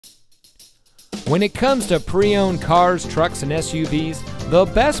When it comes to pre-owned cars, trucks, and SUVs, the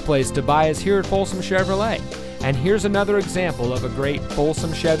best place to buy is here at Folsom Chevrolet. And here's another example of a great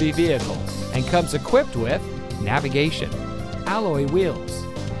Folsom Chevy vehicle, and comes equipped with navigation, alloy wheels,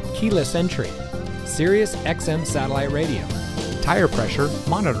 keyless entry, Sirius XM satellite radio, tire pressure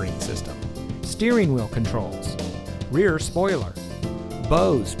monitoring system, steering wheel controls, rear spoiler,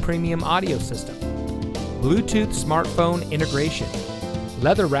 Bose premium audio system, Bluetooth smartphone integration,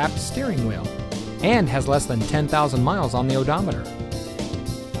 leather-wrapped steering wheel, and has less than 10,000 miles on the odometer.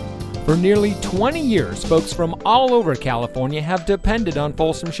 For nearly 20 years, folks from all over California have depended on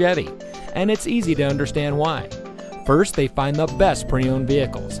Folsom Chevy, and it's easy to understand why. First, they find the best pre-owned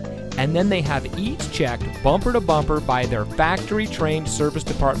vehicles, and then they have each checked bumper to bumper by their factory-trained service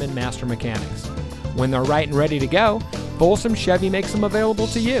department master mechanics. When they're right and ready to go, Folsom Chevy makes them available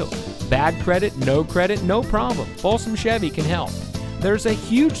to you. Bad credit, no problem. Folsom Chevy can help. There's a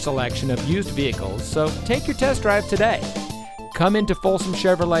huge selection of used vehicles, so take your test drive today. Come into Folsom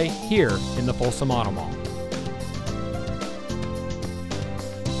Chevrolet here in the Folsom Auto Mall.